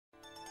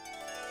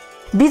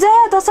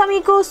विजया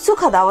दशमीको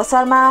सुखद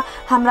अवसरमा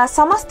हाम्रा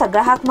समस्त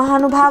ग्राहक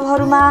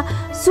महानुभावहरूमा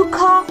सुख,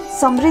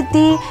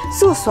 समृद्धि,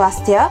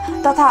 सुस्वास्थ्य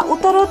तथा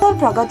उत्तरोत्तर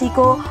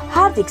प्रगतिको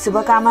हार्दिक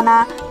शुभकामना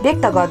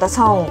व्यक्त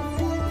गर्दछौं।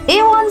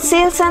 A1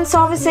 sales and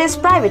services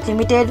private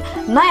limited,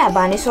 नयाँ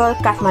बानेश्वर,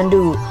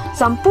 काठमाडौँ।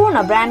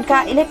 सम्पूर्ण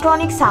ब्रान्डका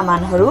इलेक्ट्रोनिक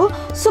सामानहरू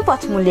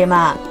सुपथ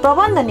मूल्यमा।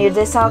 प्रबन्ध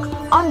निर्देशक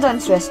अञ्जन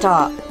Shrestha.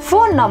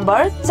 Phone number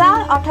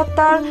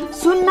 478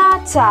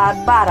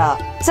 0412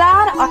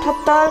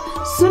 478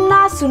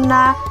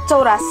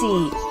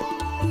 0084।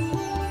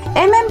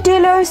 MM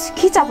tailors,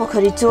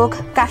 Khichapokhari चोक,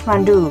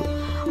 काठमाडौँ।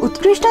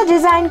 उत्कृष्ट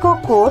डिजाइनको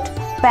कोट,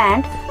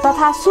 प्यान्ट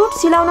तथा सुट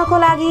सिलाउनको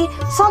लागि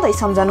सधैँ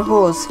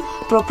सम्झनुहोस्।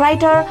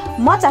 प्रोप्राइटर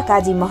मचा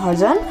काजी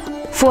महर्जन।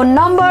 Phone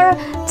number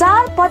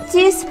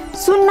 425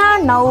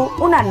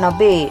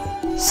 0989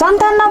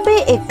 97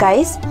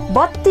 21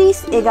 32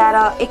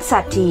 11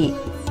 61।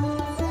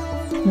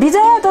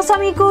 विजया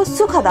दशमीको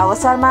सुखद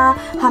अवसरमा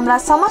हाम्रा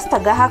समस्त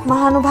ग्राहक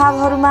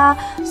महानुभावहरूमा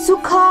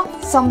सुख,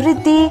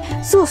 समृद्धि,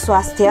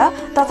 सुस्वास्थ्य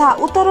तथा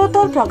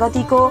उत्तरोत्तर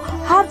प्रगतिको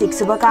हार्दिक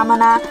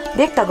शुभकामना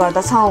व्यक्त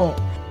गर्दछौं।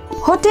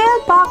 Hotel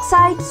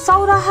Parkside,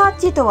 Sauraha,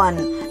 Chitwan.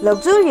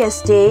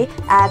 Luxurious day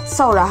at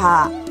Sauraha.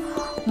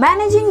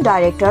 Managing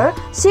director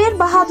Sher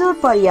Bahadur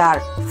Pariyar.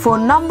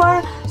 Phone number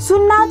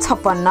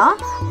 056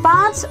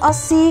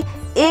 580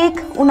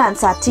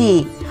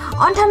 159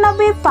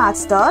 98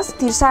 510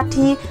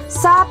 63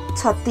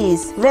 736।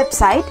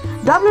 Website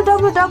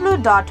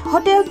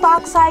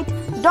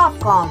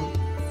www.hotelparkside.com।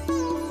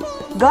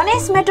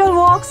 Ganesh metal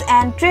works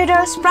and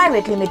traders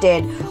private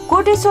limited,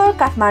 Koteshwor,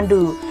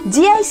 Kathmandu.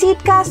 GI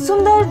Sitka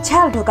सुन्दर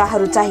झ्याल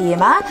ढोकाहरू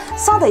चाहिएमा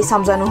सधैँ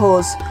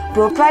सम्झनुहोस्।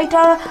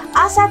 Proprietor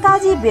Asha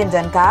Kaji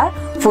व्यञ्जनकार।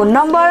 Phone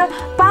number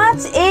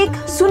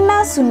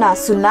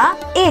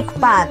 510001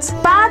 5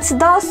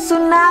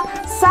 510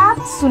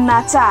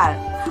 0704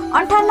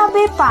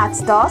 98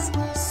 510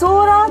 16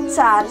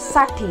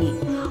 460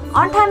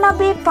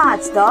 98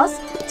 510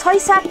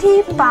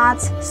 66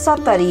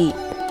 570।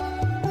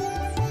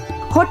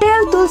 Hotel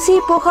Tulsi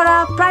Pokhara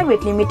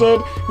private limited,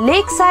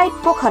 lake side,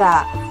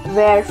 Pokhara,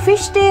 where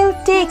fishtail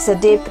takes a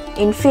dip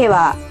in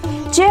favor.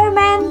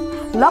 Chairman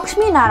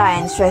Lakshmi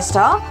Narayan Shrestha.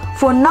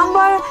 Phone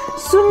number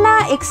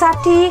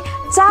 061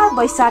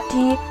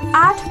 462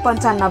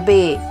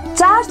 895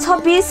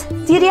 426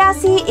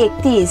 83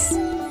 31।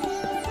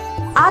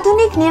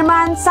 आधुनिक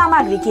निर्माण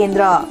सामग्री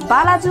केन्द्र,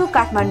 बालाजु,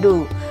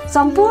 काठमाडौँ।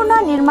 सम्पूर्ण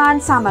निर्माण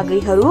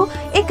सामग्रीहरू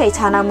एकै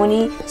छाना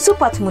मुनि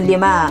सुपथ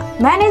मूल्यमा।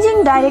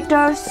 Managing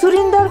director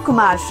Surinder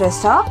Kumar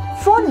Shrestha.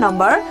 Phone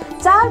number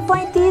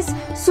 435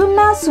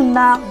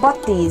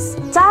 0032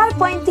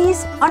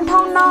 435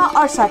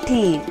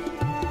 5868।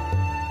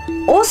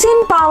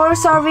 ओसिन power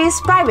service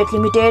private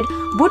limited,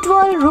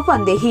 Butwal,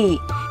 Rupandehi.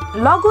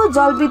 लघु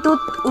जलविद्युत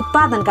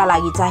उत्पादनका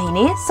लागि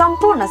चाहिने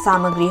सम्पूर्ण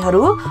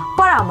सामग्रीहरू,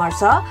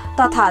 परामर्श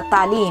तथा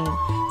तालिम।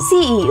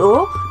 CEO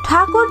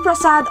ठाकुर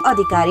प्रसाद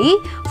अधिकारी।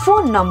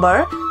 Phone number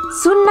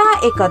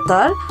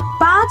 071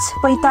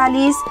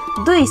 545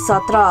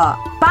 217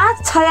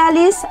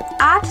 546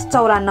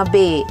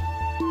 894।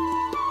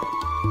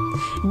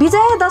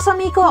 विजया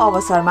दशमीको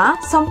अवसरमा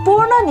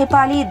सम्पूर्ण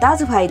नेपाली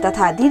दाजुभाइ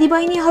तथा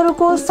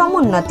दिदीबहिनीहरूको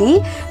समुन्नति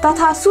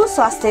तथा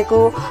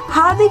सुस्वास्थ्यको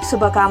हार्दिक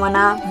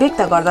शुभकामना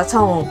व्यक्त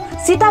गर्दछौं।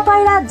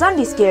 सीतापाइला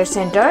जन्डिस केयर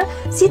सेन्टर,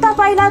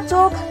 सीतापाइला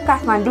चोक,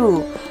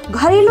 काठमाडौँ।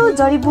 घरेलु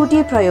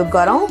जडीबुटी प्रयोग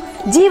गरौं,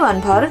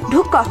 जीवनभर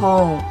ढुक्क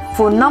हौं।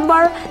 Phone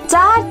number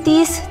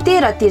 430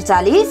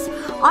 1343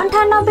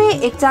 98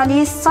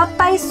 41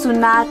 27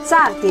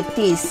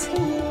 0433।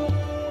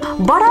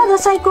 बडा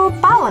दशैंको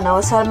पावन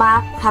अवसरमा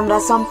हाम्रा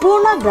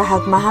सम्पूर्ण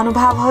ग्राहक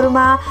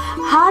महानुभावहरूमा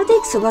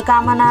हार्दिक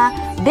शुभकामना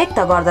व्यक्त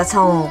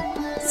गर्दछौं।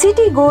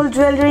 City gold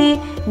jewellery,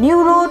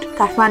 new road,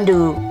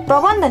 Kathmandu.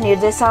 प्रबन्ध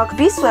निर्देशक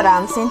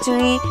Vishwaram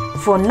century.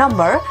 Phone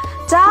number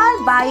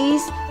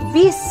 422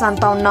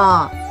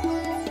 2057।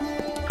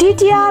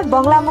 TTR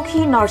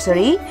Baglamukhi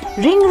nursery,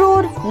 ring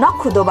road,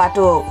 नखुदो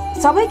बाटो।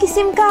 सबै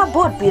किसिमका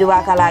बोट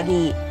बिरुवाका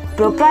लागि।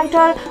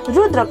 Proprietor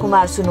Rudra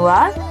Kumar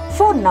Sunuwar.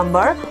 Phone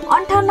number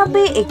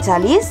 98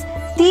 41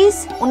 30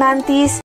 29